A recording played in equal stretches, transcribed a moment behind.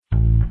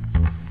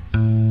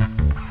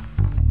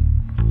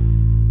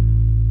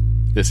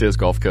This is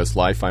Gulf Coast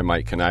Life. I'm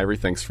Mike Canary.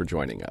 Thanks for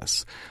joining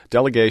us.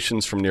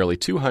 Delegations from nearly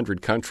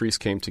 200 countries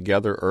came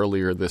together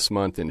earlier this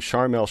month in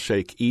Sharm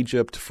el-Sheikh,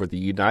 Egypt, for the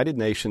United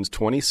Nations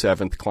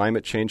 27th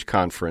Climate Change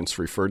Conference,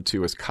 referred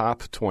to as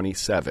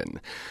COP27.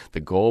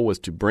 The goal was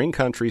to bring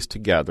countries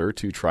together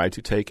to try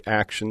to take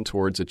action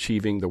towards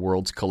achieving the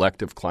world's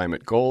collective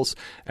climate goals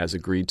as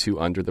agreed to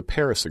under the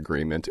Paris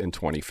Agreement in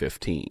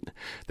 2015.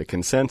 The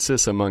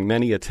consensus among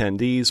many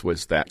attendees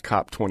was that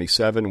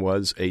COP27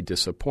 was a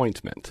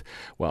disappointment.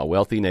 While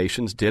wealthy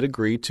nations did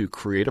agree to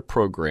create a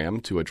program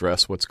to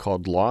address what's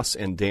called loss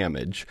and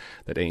damage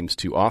that aims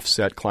to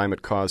offset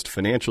climate-caused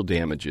financial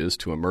damages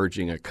to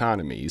emerging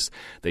economies,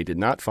 they did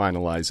not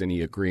finalize any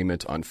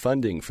agreement on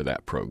funding for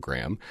that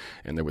program,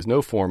 and there was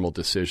no formal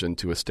decision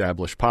to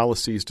establish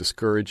policies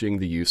discouraging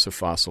the use of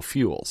fossil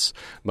fuels.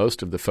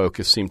 Most of the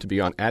focus seemed to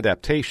be on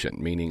adaptation,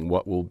 meaning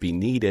what will be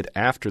needed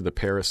after the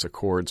Paris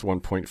Accord's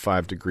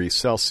 1.5 degrees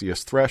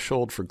Celsius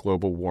threshold for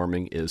global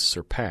warming is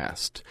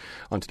surpassed.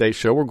 On today's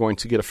show, we're going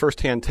to get a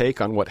first-hand take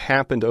on what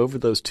happened over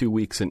those 2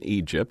 weeks in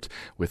Egypt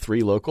with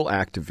 3 local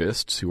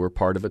activists who were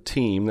part of a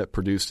team that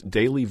produced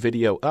daily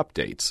video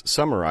updates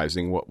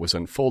summarizing what was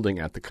unfolding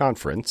at the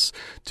conference,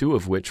 2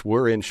 of which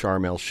were in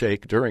Sharm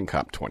el-Sheikh during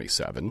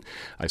COP27.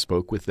 I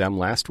spoke with them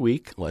last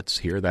week. Let's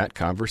hear that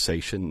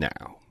conversation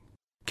now.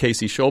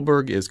 Casey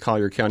Schulberg is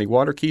Collier County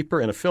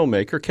waterkeeper and a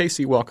filmmaker.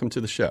 Casey, welcome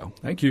to the show.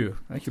 Thank you.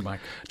 Thank you,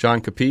 Mike.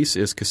 John Capice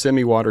is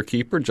Kissimmee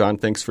waterkeeper. John,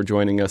 thanks for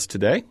joining us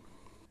today.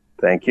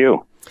 Thank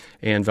you.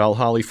 And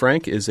Valhalla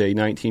Frank is a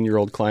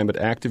 19-year-old climate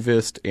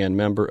activist and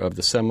member of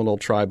the Seminole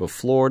Tribe of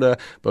Florida.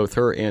 Both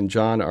her and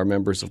John are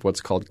members of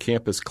what's called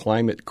Campus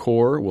Climate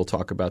Corps. We'll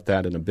talk about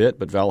that in a bit.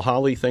 But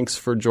Valhalla, thanks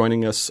for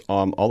joining us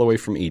all the way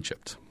from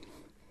Egypt.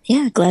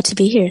 Yeah, glad to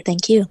be here.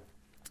 Thank you.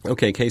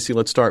 Okay, Casey,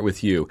 let's start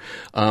with you.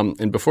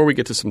 And before we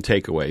get to some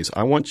takeaways,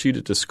 I want you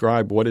to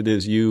describe what it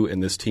is you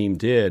and this team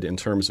did in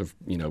terms of,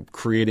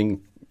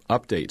 creating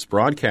updates,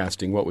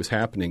 broadcasting what was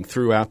happening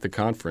throughout the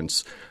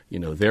conference,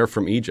 there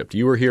from Egypt.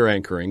 You were here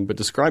anchoring, but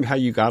describe how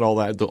you got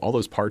all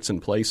those parts in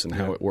place and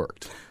how it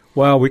worked.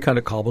 Well, we kind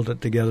of cobbled it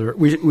together.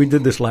 We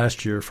did this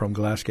last year from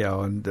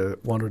Glasgow and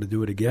wanted to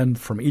do it again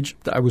from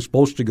Egypt. I was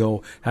supposed to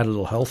go, had a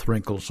little health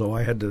wrinkle, so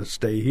I had to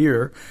stay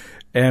here.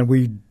 And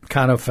we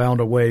kind of found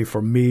a way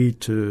for me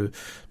to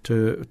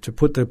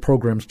put the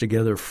programs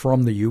together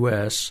from the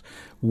U.S.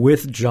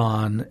 with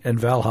John and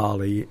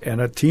Valhalla and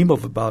a team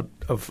of about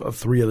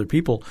 3 other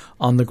people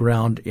on the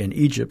ground in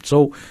Egypt.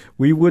 So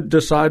we would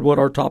decide what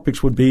our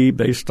topics would be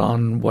based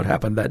on what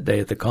happened that day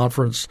at the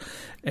conference,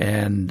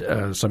 and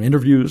some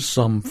interviews,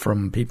 some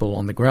from people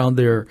on the ground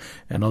there,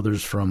 and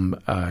others from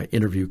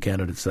interview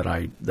candidates that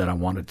I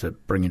wanted to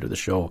bring into the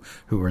show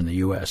who were in the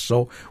U.S.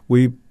 So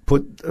we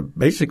put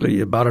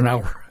basically about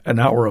an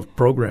hour of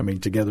programming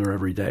together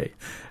every day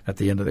at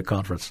the end of the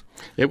conference.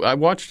 I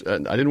watched. I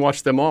didn't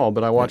watch them all,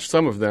 but I watched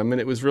some of them, and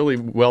it was really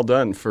well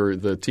done for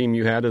the team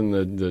you had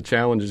and the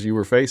challenges you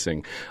were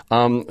facing.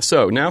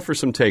 So now for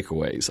some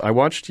takeaways. I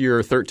watched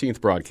your 13th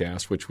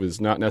broadcast, which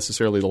was not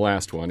necessarily the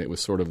last one. It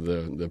was sort of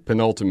the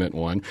penultimate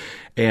one.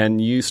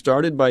 And you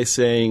started by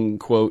saying,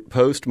 quote,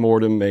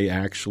 post-mortem may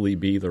actually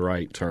be the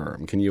right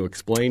term. Can you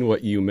explain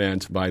what you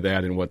meant by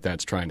that and what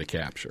that's trying to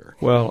capture?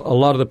 Well, a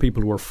lot of the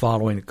people who were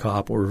following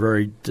COP were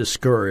very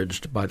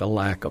discouraged by the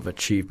lack of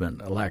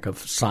achievement, a lack of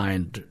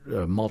signed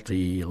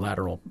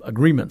multilateral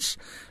agreements.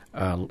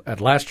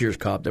 At last year's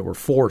COP, there were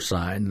 4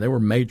 signed. They were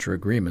major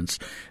agreements.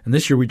 And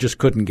this year we just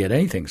couldn't get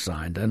anything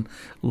signed, and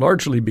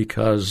largely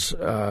because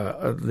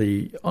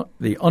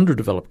the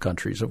underdeveloped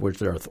countries, of which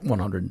there are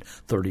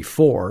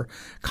 134,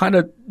 kind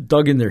of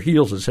dug in their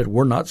heels and said,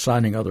 we're not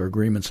signing other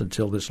agreements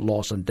until this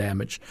loss and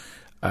damage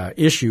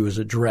issue is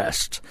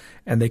addressed.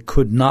 And they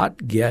could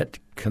not get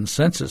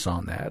consensus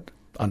on that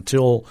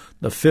until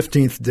the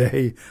 15th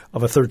day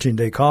of a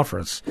 13-day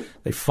conference.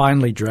 They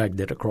finally dragged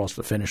it across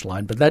the finish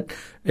line, but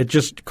it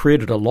just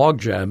created a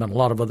logjam, and a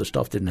lot of other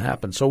stuff didn't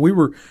happen. So we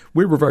were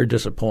very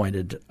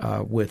disappointed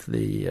with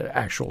the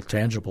actual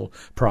tangible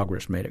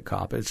progress made at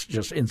COP. It's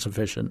just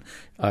insufficient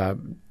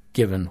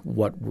given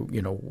what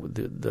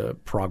the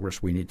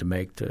progress we need to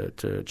make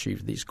to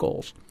achieve these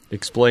goals.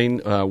 Explain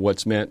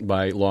what's meant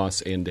by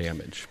loss and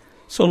damage.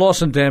 So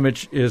loss and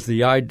damage is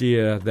the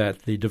idea that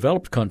the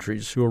developed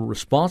countries who are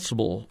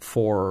responsible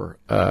for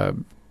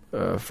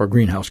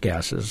greenhouse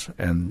gases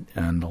and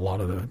a lot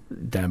of the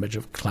damage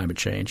of climate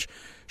change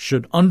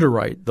should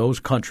underwrite those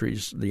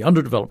countries, the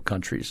underdeveloped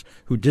countries,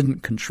 who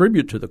didn't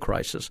contribute to the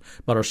crisis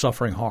but are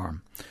suffering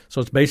harm.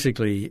 So it's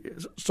basically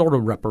sort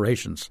of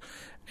reparations.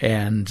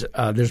 And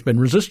there's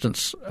been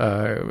resistance,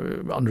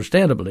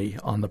 understandably,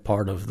 on the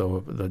part of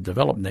the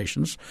developed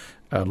nations,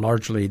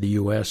 largely the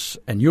U.S.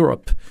 and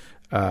Europe,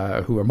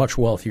 who are much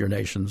wealthier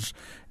nations,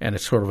 and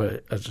it's sort of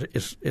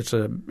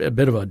a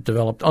bit of a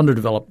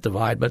underdeveloped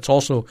divide, but it's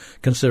also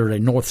considered a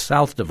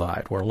north-south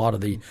divide, where a lot of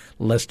the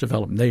less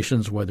developed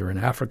nations, whether in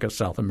Africa,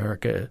 South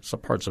America, some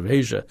parts of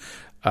Asia,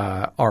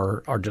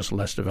 are just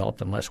less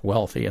developed and less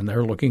wealthy, and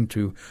they're looking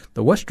to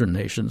the Western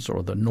nations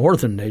or the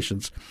Northern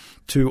nations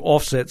to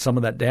offset some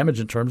of that damage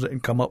in terms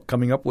of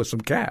coming up with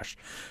some cash.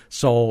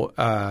 So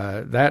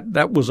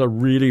that was a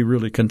really,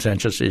 really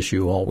contentious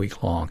issue all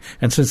week long.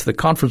 And since the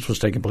conference was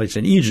taking place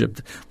in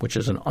Egypt, which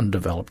is an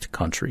undeveloped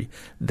country,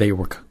 they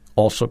were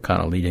also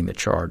kind of leading the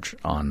charge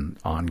on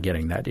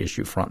getting that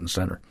issue front and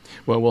center.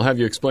 Well, we'll have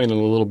you explain in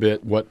a little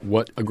bit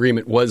what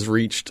agreement was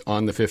reached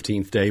on the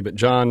 15th day. But,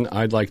 John,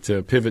 I'd like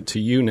to pivot to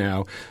you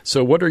now.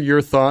 So what are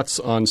your thoughts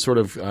on sort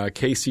of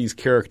Casey's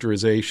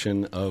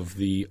characterization of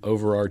the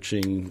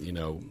overarching,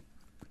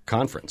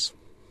 conference?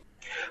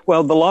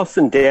 Well, the loss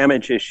and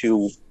damage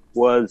issue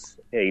was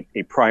a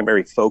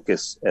primary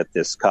focus at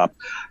this COP.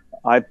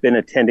 I've been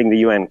attending the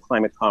UN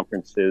climate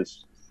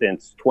conferences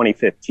since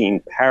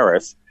 2015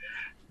 Paris.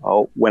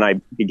 When I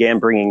began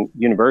bringing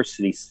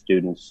university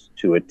students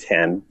to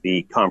attend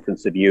the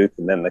Conference of Youth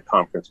and then the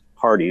Conference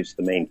Parties,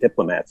 the main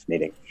diplomats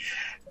meeting.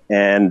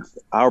 And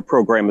our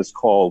program is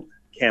called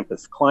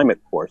Campus Climate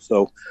Course.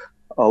 So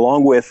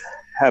along with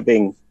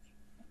having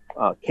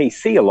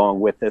KC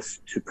along with us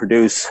to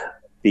produce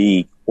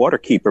the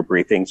Waterkeeper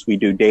briefings, we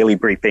do daily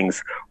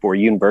briefings for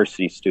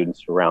university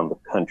students around the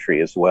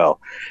country as well.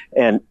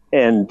 And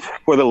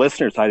for the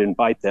listeners, I'd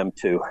invite them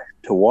to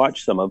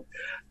watch some of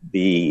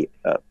the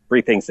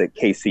briefings that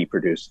KC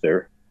produced.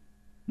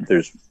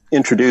 There's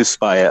introduced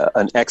by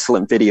an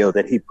excellent video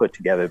that he put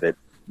together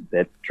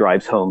that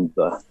drives home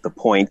the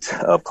point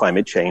of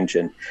climate change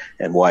and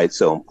why it's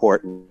so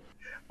important.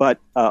 But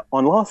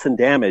on loss and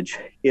damage,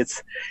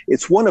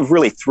 it's one of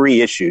really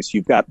three issues.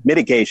 You've got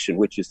mitigation,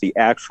 which is the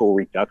actual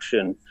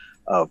reduction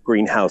of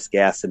greenhouse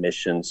gas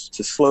emissions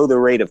to slow the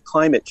rate of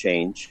climate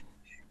change.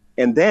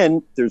 And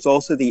then there's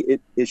also the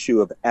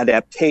issue of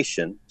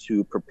adaptation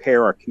to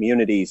prepare our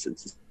communities and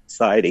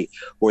society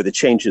for the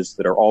changes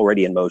that are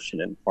already in motion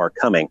and are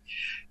coming.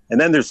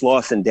 And then there's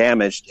loss and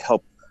damage to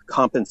help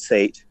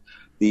compensate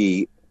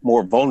the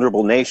more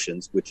vulnerable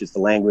nations, which is the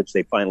language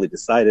they finally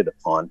decided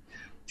upon,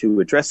 to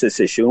address this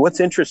issue. And what's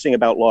interesting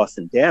about loss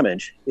and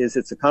damage is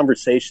it's a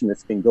conversation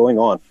that's been going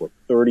on for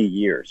 30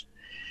 years.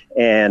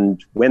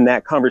 And when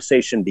that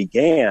conversation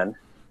began,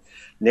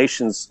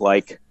 nations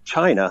like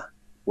China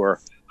were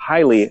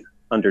highly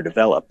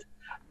underdeveloped.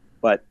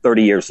 But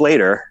 30 years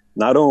later,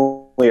 not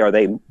only are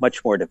they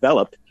much more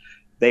developed,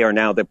 they are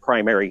now the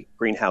primary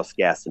greenhouse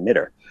gas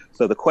emitter.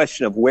 So the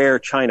question of where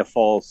China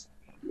falls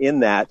in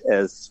that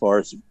as far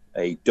as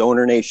a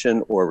donor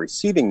nation or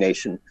receiving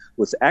nation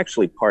was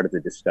actually part of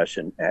the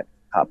discussion at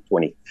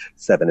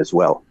COP27 as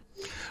well.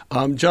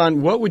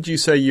 John, what would you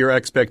say your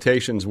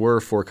expectations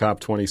were for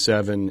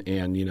COP27,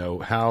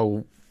 and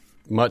how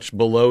much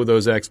below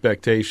those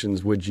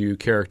expectations would you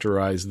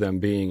characterize them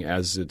being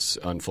as it's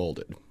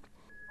unfolded?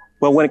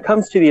 Well, when it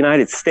comes to the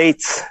United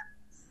States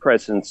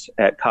presence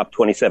at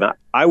COP27,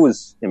 I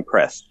was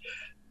impressed.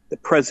 The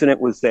president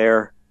was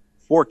there,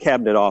 4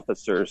 cabinet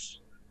officers,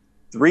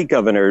 3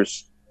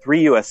 governors,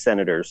 3 U.S.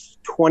 senators,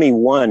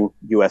 21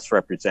 U.S.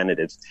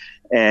 representatives,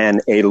 and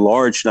a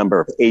large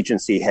number of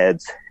agency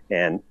heads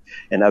and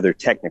other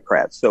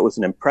technocrats. So it was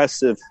an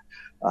impressive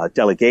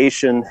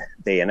delegation.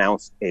 They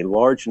announced a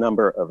large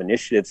number of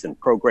initiatives and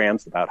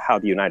programs about how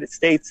the United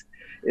States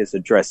is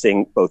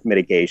addressing both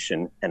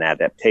mitigation and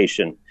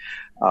adaptation.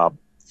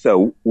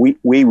 So we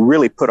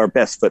really put our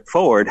best foot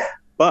forward.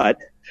 But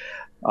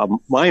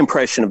my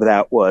impression of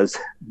that was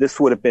this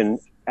would have been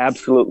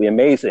absolutely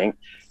amazing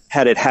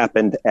had it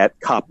happened at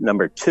COP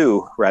number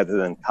 2 rather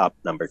than COP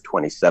number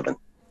 27.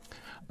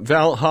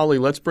 Val, Holly,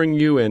 let's bring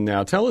you in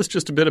now. Tell us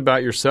just a bit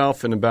about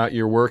yourself and about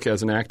your work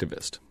as an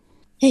activist.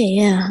 Hey,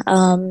 yeah.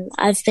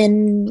 I've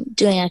been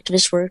doing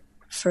activist work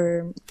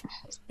for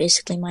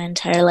basically my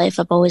entire life.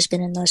 I've always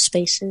been in those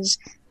spaces.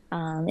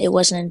 It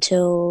wasn't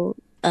until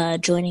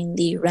joining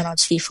the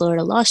Reynolds v.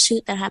 Florida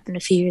lawsuit that happened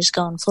a few years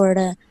ago in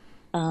Florida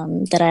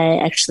that I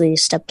actually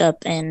stepped up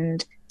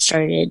and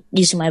started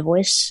using my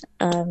voice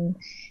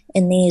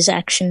in these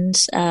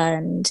actions.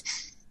 And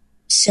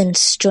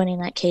since joining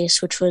that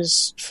case, which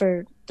was,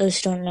 for those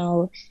who don't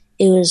know,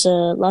 it was a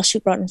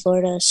lawsuit brought in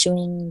Florida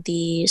suing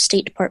the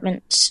State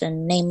Departments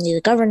and namely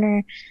the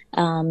governor,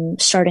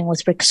 starting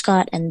with Rick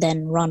Scott and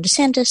then Ron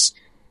DeSantis,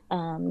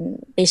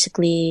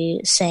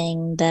 basically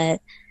saying that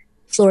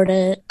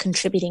Florida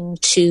contributing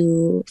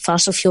to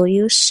fossil fuel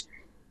use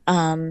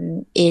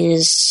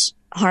is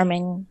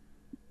harming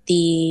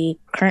the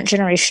current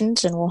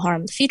generations and will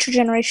harm the future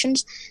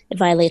generations. It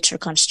violates our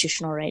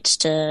constitutional rights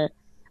to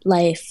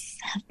life,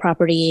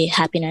 property,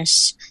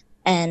 happiness,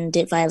 and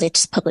it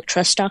violates the public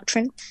trust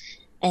doctrine.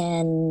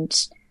 And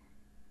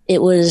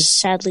it was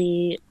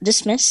sadly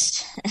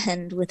dismissed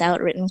and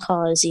without written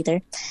cause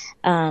either.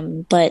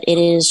 But it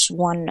is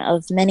one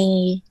of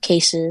many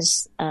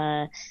cases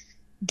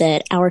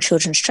that Our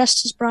Children's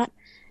Trust has brought.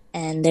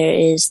 And there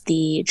is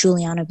the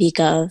Juliana v.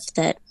 Gov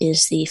that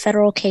is the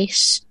federal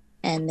case.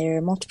 And there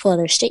are multiple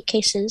other state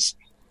cases.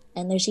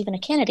 And there's even a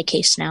Canada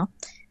case now.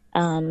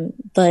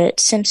 But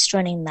since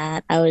joining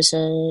that, I was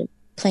a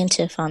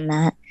plaintiff on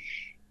that.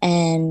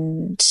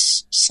 And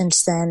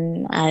since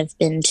then, I've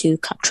been to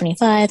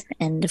COP25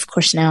 and, of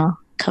course, now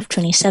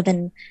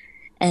COP27.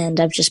 And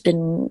I've just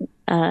been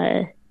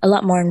a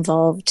lot more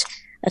involved,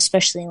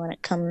 especially when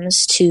it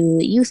comes to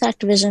youth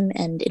activism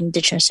and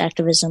indigenous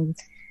activism.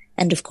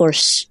 And, of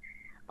course,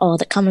 all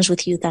that comes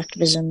with youth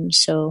activism.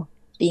 So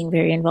being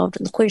very involved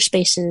in the queer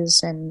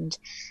spaces and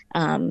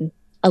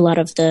a lot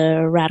of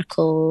the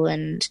radical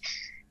and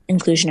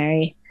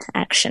inclusionary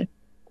action.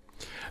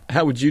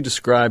 How would you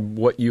describe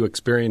what you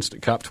experienced at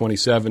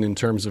COP27 in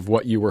terms of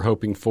what you were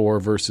hoping for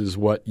versus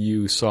what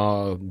you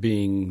saw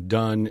being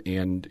done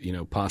and,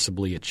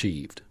 possibly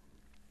achieved?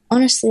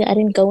 Honestly, I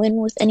didn't go in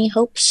with any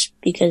hopes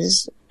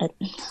because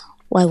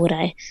why would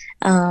I?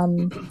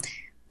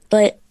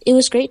 But it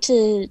was great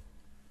to,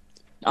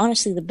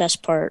 honestly, the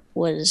best part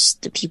was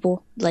the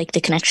people, like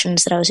the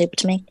connections that I was able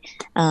to make.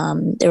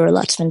 There were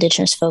lots of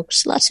indigenous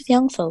folks, lots of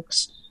young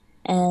folks,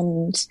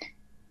 and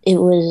it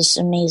was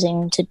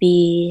amazing to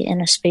be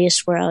in a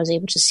space where I was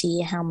able to see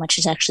how much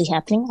is actually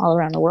happening all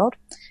around the world.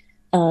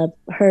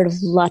 Heard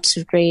of lots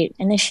of great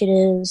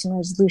initiatives and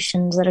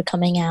resolutions that are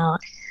coming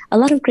out. A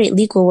lot of great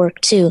legal work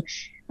too.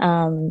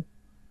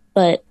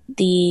 But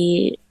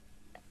the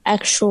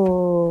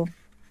actual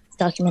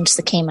documents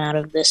that came out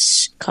of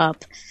this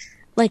COP,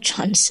 like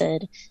John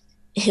said,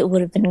 it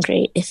would have been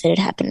great if it had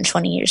happened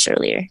 20 years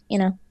earlier.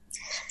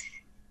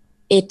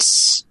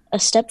 It's a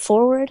step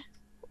forward,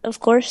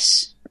 of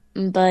course,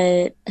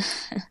 but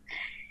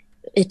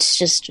it's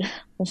just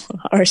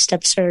our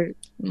steps are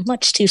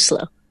much too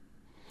slow.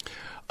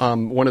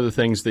 One of the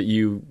things that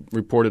you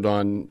reported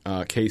on,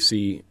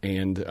 Casey,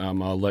 and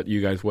I'll let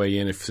you guys weigh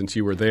in since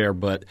you were there,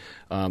 but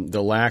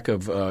the lack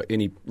of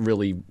any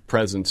really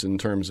presence in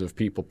terms of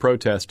people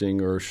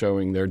protesting or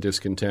showing their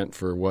discontent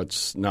for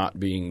what's not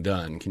being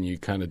done. Can you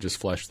kind of just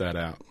flesh that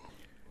out?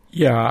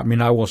 Yeah, I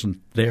mean, I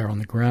wasn't there on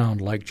the ground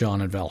like John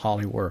and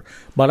Valhalla were,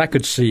 but I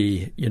could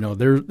see,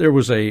 there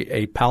was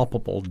a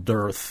palpable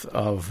dearth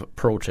of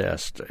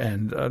protest,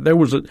 and there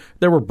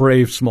were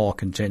brave small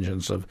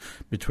contingents of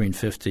between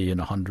 50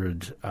 and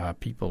 100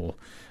 people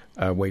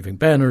waving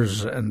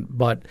banners,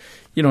 but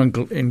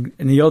in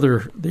the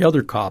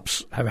other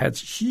COPs have had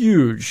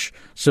huge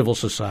civil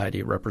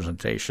society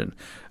representation.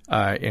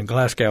 In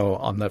Glasgow,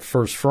 on the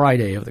first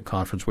Friday of the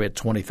conference, we had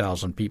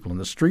 20,000 people in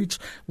the streets,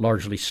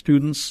 largely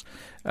students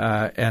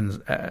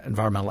and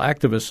environmental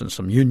activists and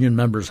some union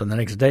members. And the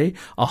next day,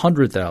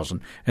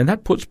 100,000. And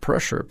that puts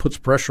pressure. It puts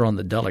pressure on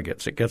the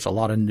delegates. It gets a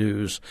lot of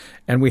news.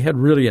 And we had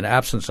really an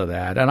absence of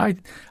that. And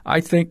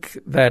I think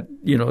that,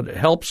 it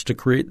helps to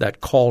create that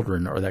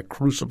cauldron or that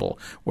crucible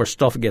where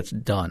stuff gets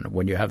done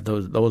when you have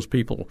those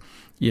people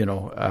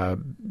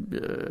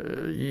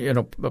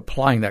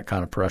applying that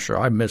kind of pressure.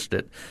 I missed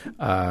it.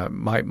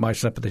 My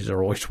sympathies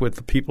are always with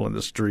the people in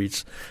the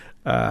streets.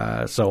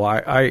 So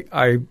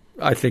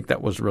I think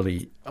that was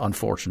really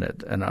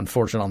unfortunate, and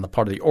unfortunate on the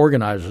part of the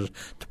organizers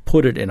to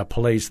put it in a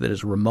place that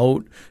is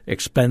remote,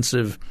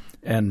 expensive,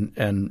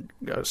 and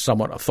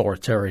somewhat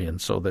authoritarian,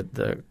 so that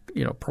the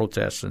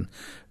protests and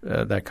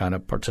that kind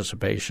of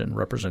participation,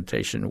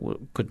 representation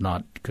was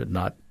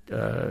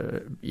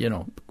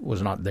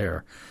not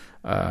there.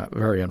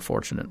 Very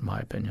unfortunate, in my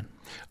opinion.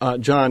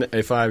 John,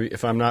 if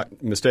I'm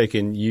not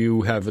mistaken,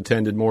 you have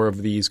attended more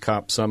of these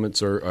COP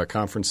summits or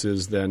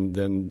conferences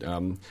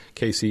than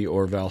Casey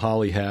or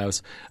Valhalla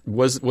has.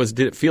 Did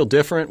it feel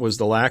different? Was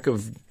the lack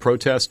of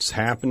protests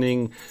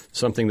happening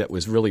something that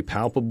was really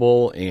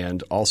palpable?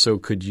 And also,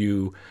 could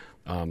you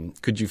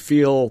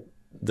feel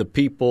the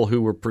people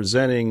who were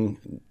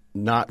presenting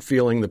not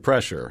feeling the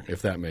pressure,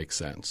 if that makes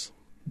sense?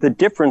 The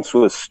difference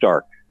was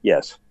stark,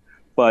 yes.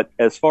 But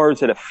as far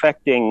as it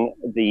affecting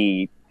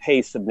the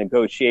pace of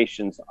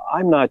negotiations,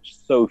 I'm not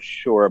so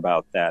sure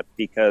about that,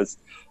 because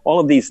all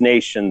of these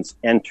nations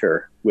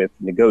enter with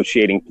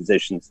negotiating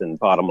positions and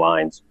bottom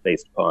lines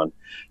based upon,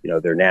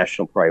 their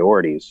national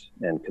priorities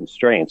and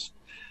constraints.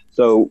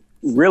 So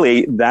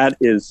really, that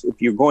is,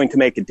 if you're going to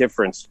make a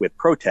difference with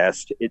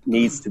protest, it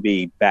needs to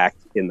be back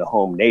in the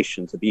home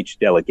nations of each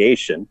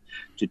delegation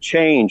to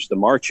change the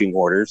marching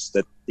orders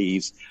that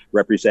these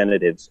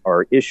representatives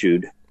are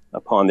issued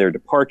upon their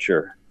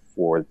departure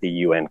for the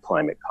UN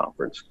Climate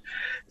Conference.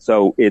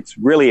 So it's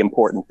really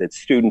important that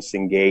students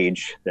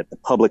engage, that the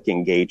public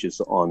engages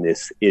on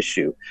this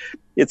issue.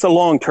 It's a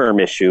long-term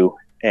issue,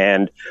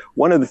 and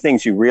one of the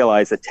things you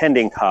realize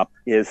attending COP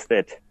is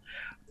that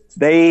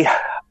they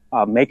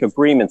make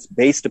agreements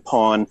based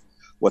upon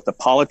what the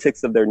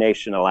politics of their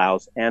nation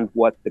allows and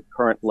what the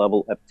current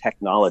level of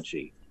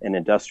technology and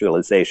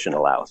industrialization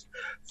allows.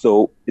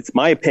 So it's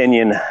my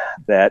opinion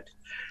that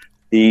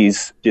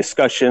these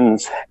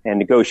discussions and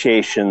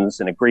negotiations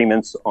and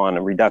agreements on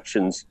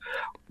reductions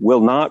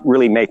will not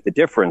really make the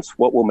difference.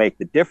 What will make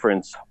the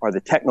difference are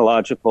the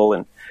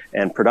technological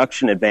and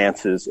production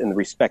advances in the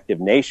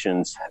respective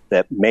nations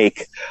that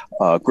make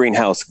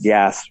greenhouse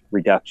gas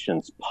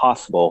reductions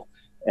possible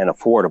and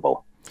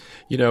affordable.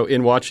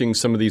 In watching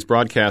some of these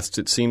broadcasts,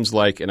 it seems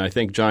like, and I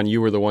think, John,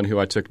 you were the one who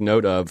I took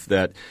note of,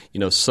 that,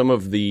 some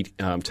of the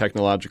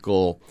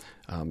technological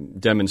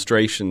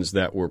demonstrations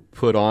that were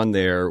put on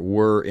there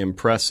were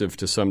impressive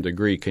to some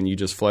degree. Can you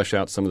just flesh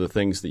out some of the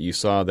things that you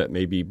saw that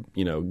maybe,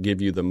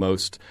 give you the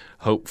most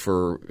hope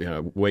for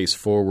ways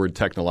forward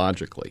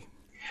technologically?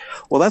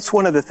 Well, that's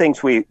one of the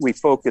things we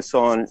focus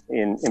on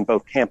in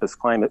both Campus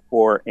Climate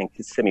Corps and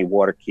Kissimmee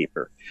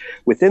Waterkeeper.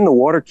 Within the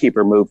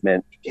Waterkeeper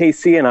movement,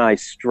 KC and I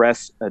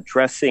stress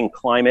addressing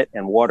climate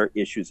and water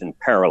issues in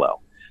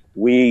parallel.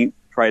 We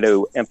try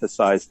to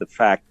emphasize the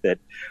fact that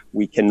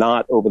we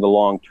cannot, over the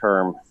long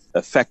term,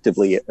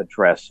 effectively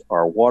address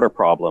our water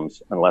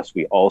problems unless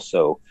we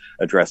also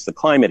address the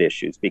climate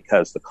issues,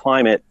 because the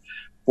climate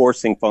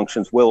forcing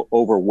functions will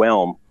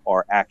overwhelm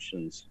our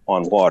actions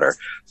on water.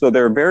 So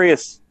there are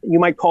various, you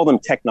might call them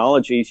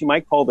technologies, you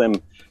might call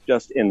them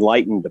just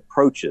enlightened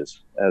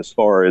approaches as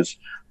far as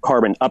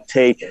carbon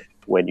uptake.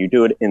 When you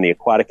do it in the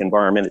aquatic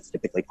environment, it's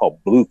typically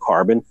called blue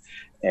carbon.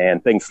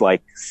 And things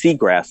like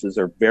seagrasses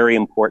are very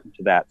important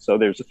to that. So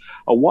there's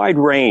a wide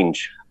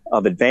range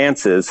of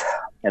advances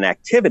and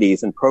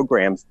activities and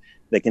programs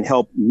that can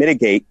help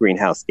mitigate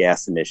greenhouse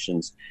gas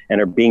emissions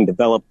and are being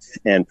developed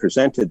and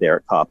presented there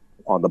at COP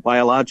on the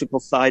biological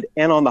side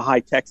and on the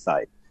high-tech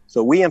side.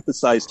 So we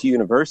emphasize to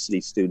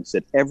university students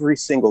that every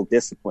single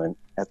discipline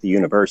at the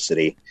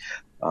university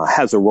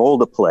has a role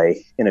to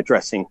play in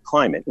addressing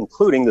climate,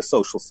 including the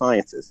social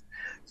sciences.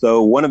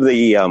 So one of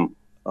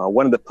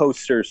the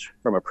posters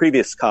from a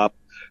previous COP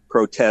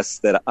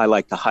protest that I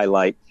like to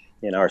highlight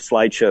in our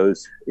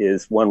slideshows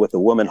is one with a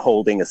woman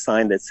holding a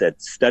sign that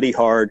said, "Study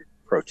hard,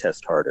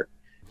 protest harder."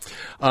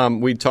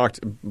 We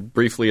talked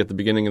briefly at the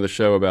beginning of the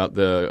show about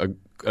the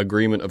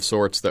agreement of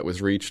sorts that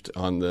was reached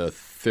on the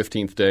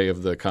 15th day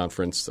of the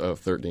conference,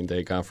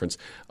 13-day conference,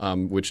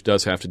 which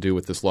does have to do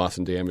with this loss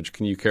and damage.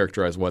 Can you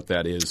characterize what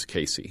that is,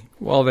 Casey?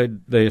 Well,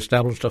 they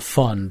established a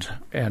fund,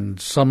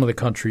 and some of the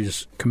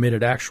countries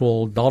committed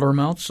actual dollar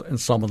amounts, and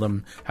some of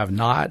them have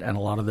not, and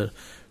a lot of the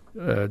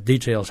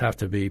details have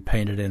to be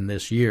painted in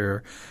this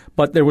year.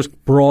 But there was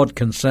broad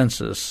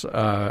consensus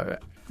that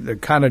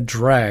kind of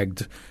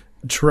dragged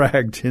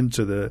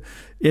into the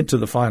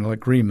final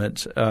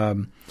agreement,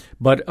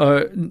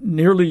 but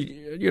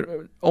nearly,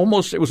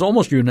 almost it was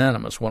almost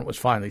unanimous when it was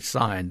finally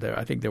signed.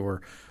 I think there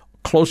were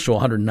close to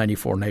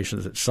 194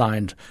 nations that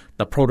signed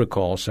the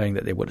protocol, saying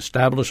that they would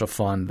establish a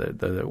fund.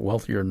 The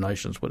wealthier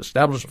nations would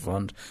establish a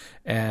fund,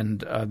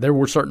 and there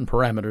were certain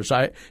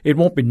parameters. It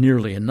won't be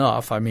nearly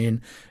enough. I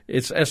mean,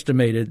 it's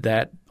estimated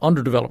that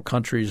underdeveloped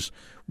countries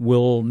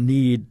will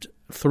need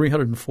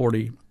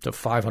 $340 to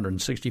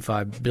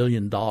 $565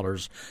 billion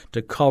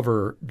to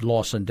cover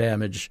loss and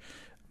damage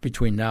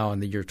between now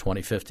and the year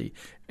 2050.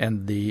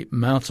 And the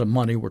amounts of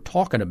money we're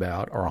talking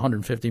about are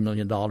 $150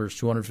 million,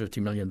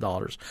 $250 million.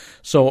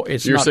 So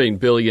it's You're saying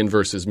billion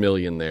versus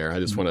million there. I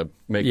just want to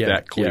make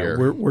that clear.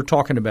 Yeah. We're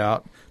talking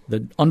about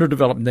the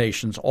underdeveloped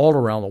nations all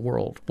around the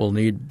world will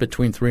need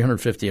between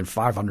 $350 and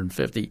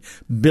 $550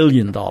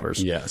 billion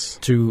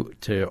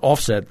to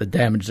offset the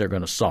damage they're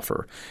going to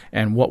suffer.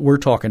 And what we're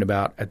talking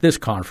about at this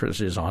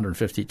conference is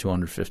 $150 to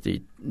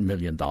 $250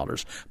 million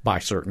by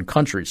certain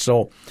countries.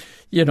 So,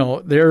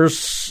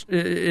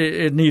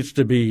 it needs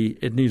to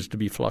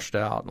be flushed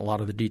out. A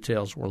lot of the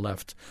details were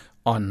left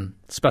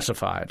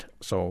unspecified.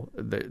 So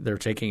they're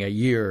taking a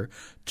year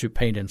to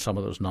paint in some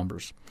of those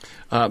numbers.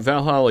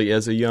 Val Holly,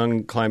 as a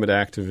young climate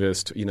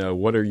activist,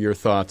 what are your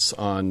thoughts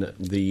on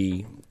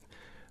the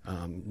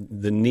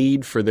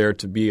need for there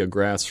to be a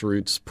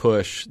grassroots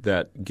push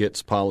that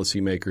gets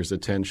policymakers'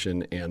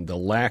 attention and the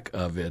lack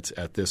of it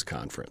at this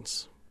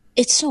conference?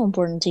 It's so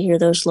important to hear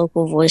those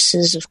local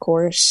voices, of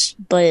course,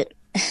 but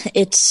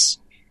it's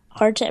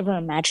hard to ever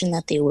imagine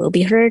that they will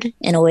be heard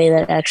in a way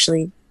that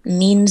actually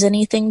means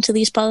anything to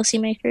these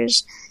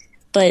policymakers.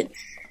 But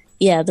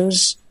yeah,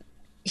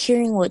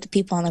 hearing what the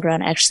people on the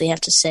ground actually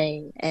have to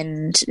say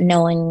and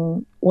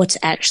knowing what's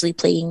actually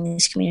plaguing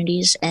these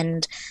communities.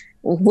 And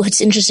what's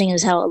interesting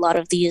is how a lot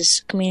of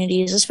these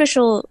communities,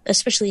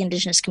 especially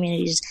indigenous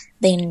communities,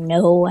 they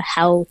know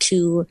how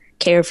to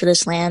care for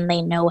this land.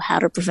 They know how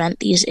to prevent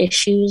these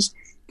issues,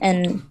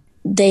 and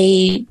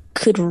they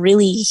could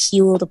really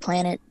heal the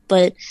planet,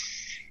 but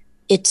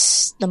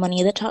it's the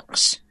money that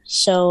talks.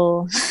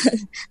 So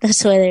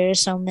that's why there are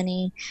so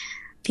many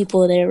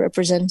people there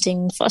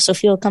representing fossil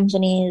fuel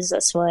companies.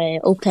 That's why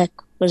OPEC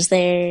was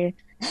there.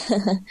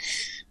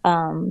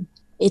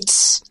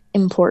 It's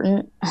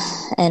important,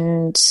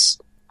 and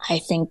I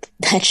think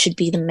that should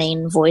be the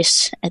main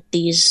voice at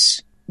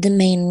these. The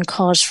main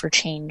cause for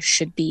change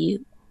should be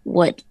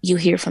what you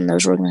hear from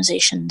those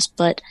organizations,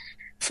 but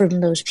from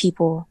those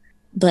people.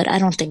 But I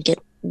don't think it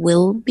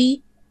will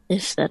be,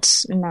 if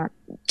that's not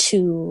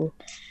too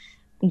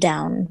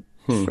down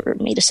for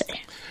me to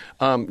say.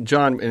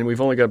 John, and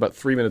we've only got about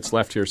 3 minutes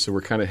left here, so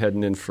we're kind of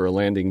heading in for a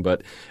landing.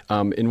 But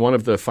in one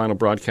of the final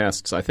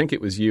broadcasts, I think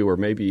it was you, or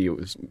maybe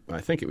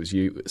I think it was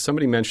you,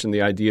 somebody mentioned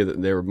the idea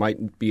that there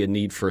might be a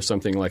need for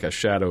something like a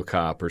shadow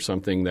COP or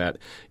something that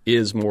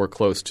is more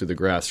close to the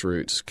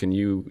grassroots. Can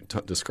you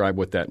describe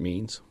what that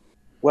means?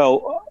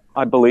 Well,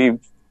 I believe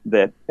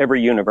that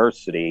every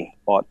university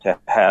ought to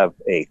have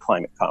a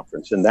climate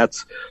conference. And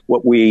that's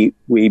what we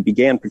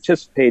began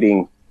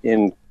participating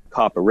in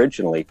COP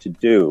originally to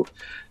do,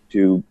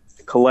 to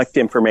collect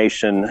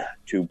information,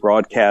 to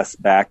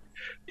broadcast back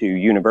to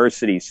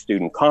university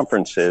student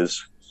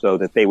conferences so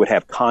that they would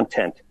have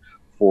content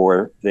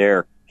for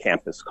their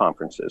campus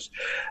conferences.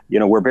 You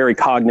know, we're very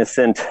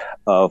cognizant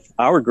of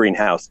our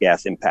greenhouse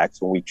gas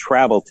impacts when we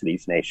travel to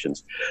these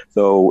nations.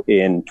 So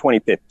in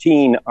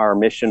 2015, our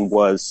mission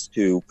was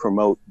to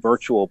promote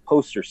virtual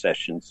poster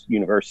sessions,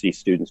 university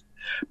students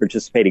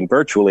participating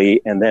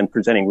virtually and then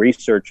presenting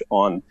research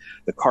on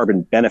the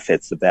carbon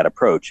benefits of that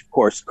approach. Of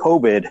course,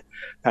 COVID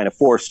kind of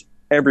forced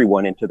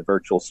everyone into the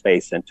virtual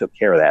space and took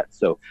care of that.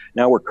 So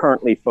now we're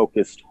currently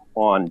focused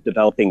on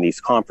developing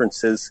these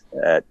conferences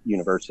at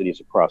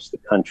universities across the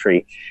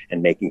country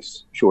and making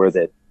sure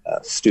that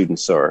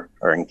students are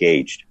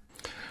engaged.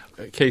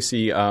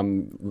 Casey,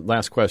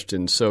 last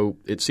question. So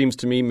it seems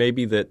to me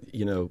maybe that,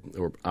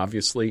 or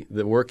obviously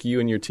the work you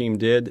and your team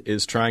did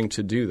is trying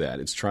to do that.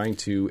 It's trying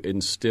to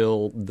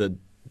instill the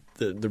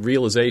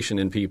realization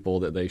in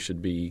people that they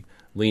should be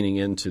leaning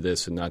into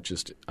this and not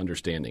just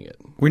understanding it.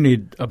 We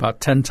need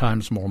about 10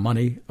 times more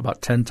money,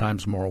 about 10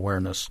 times more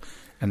awareness,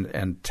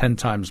 and 10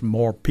 times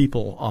more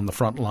people on the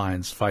front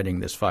lines fighting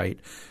this fight.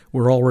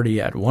 We're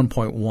already at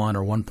 1.1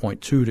 or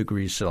 1.2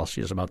 degrees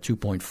Celsius, about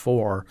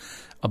 2.4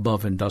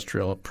 above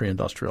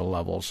pre-industrial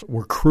levels.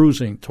 We're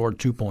cruising toward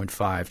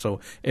 2.5. So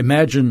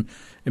imagine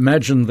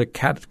the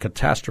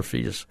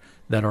catastrophes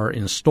that are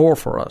in store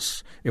for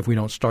us if we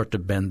don't start to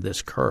bend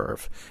this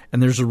curve.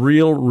 And there's a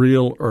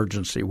real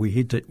urgency. We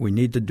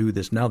need to do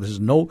this now. This is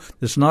not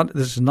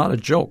a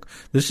joke.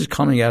 This is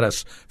coming at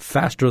us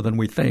faster than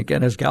we think.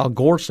 And as Al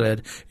Gore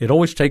said, it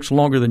always takes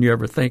longer than you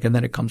ever think, and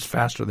then it comes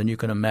faster than you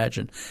can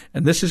imagine.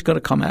 And this is going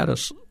to come at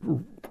us.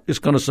 It's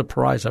going to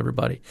surprise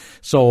everybody.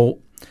 So,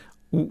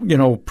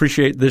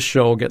 appreciate this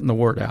show getting the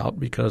word out,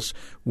 because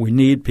we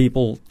need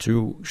people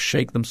to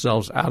shake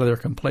themselves out of their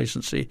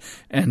complacency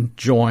and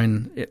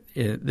join.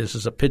 This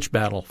is a pitch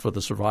battle for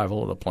the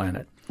survival of the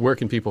planet. Where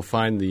can people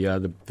find the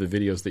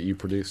videos that you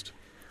produced?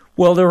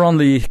 Well, they're on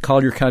the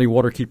Collier County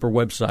Waterkeeper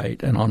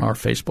website and on our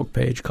Facebook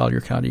page,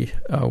 Collier County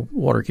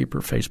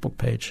Waterkeeper Facebook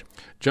page.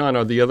 John,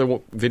 are the other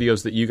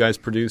videos that you guys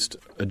produced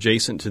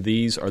adjacent to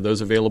these, are those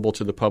available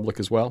to the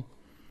public as well?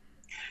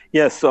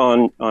 Yes,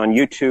 on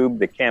YouTube,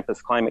 the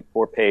Campus Climate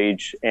Corps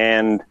page,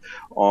 and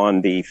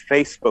on the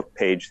Facebook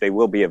page, they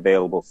will be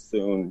available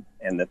soon,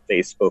 and the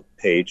Facebook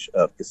page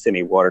of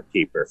Kissimmee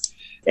Waterkeeper.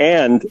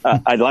 And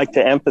I'd like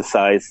to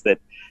emphasize that,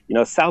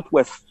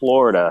 Southwest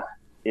Florida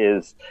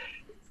has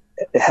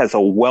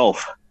a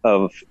wealth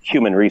of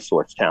human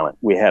resource talent.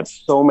 We have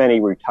so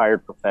many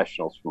retired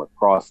professionals from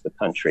across the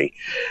country.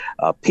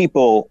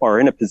 People are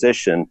in a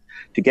position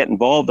to get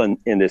involved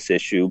in this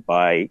issue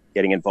by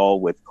getting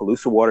involved with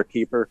Colusa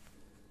Waterkeeper,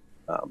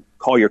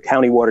 Collier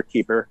County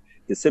Waterkeeper,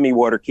 Kissimmee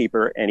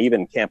Waterkeeper, and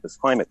even Campus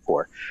Climate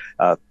Corps.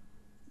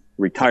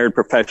 Retired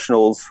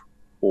professionals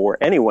or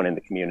anyone in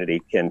the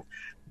community can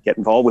get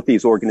involved with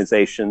these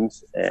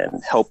organizations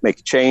and help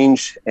make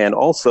change, and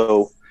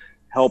also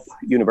help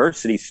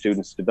university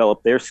students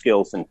develop their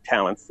skills and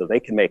talents so they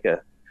can make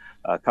a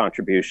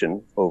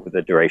contribution over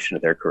the duration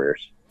of their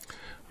careers.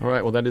 All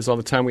right. Well, that is all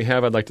the time we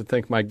have. I'd like to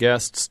thank my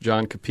guests.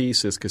 John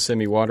Capice is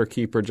Kissimmee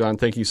Waterkeeper. John,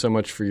 thank you so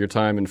much for your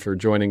time and for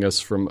joining us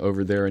from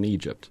over there in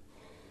Egypt.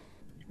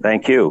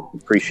 Thank you.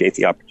 Appreciate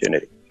the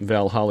opportunity.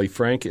 Val Holly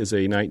Frank is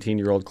a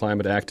 19-year-old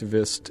climate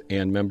activist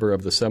and member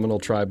of the Seminole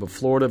Tribe of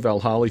Florida. Val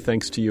Holly,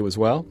 thanks to you as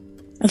well.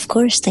 Of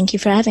course. Thank you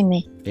for having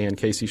me. And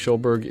Casey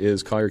Schulberg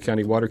is Collier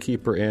County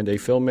Waterkeeper and a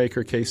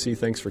filmmaker. Casey,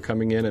 thanks for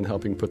coming in and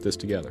helping put this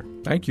together.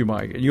 Thank you,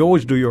 Mike. You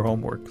always do your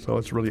homework, so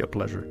it's really a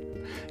pleasure.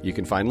 You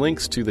can find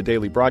links to the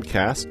daily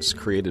broadcasts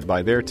created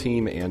by their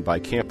team and by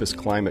Campus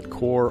Climate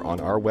Corps on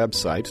our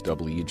website,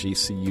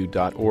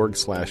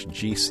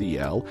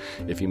 wgcu.org/GCL.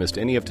 If you missed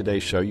any of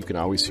today's show, you can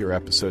always hear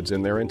episodes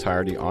in their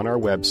entirety on our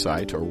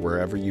website or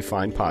wherever you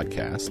find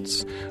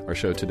podcasts. Our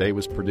show today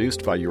was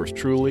produced by yours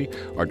truly.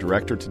 Our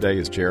director today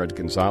is Jared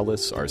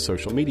Gonzalez. Our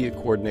social media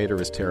coordinator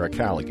is Tara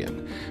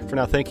Callaghan. For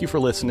now, thank you for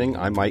listening.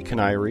 I'm Mike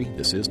Canary.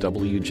 This is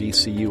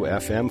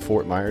WGCU-FM,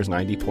 Fort Myers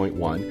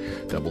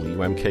 90.1,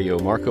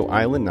 WMKO Marco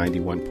Island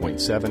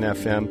 91.7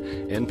 FM,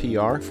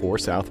 NPR for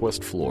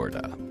Southwest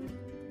Florida.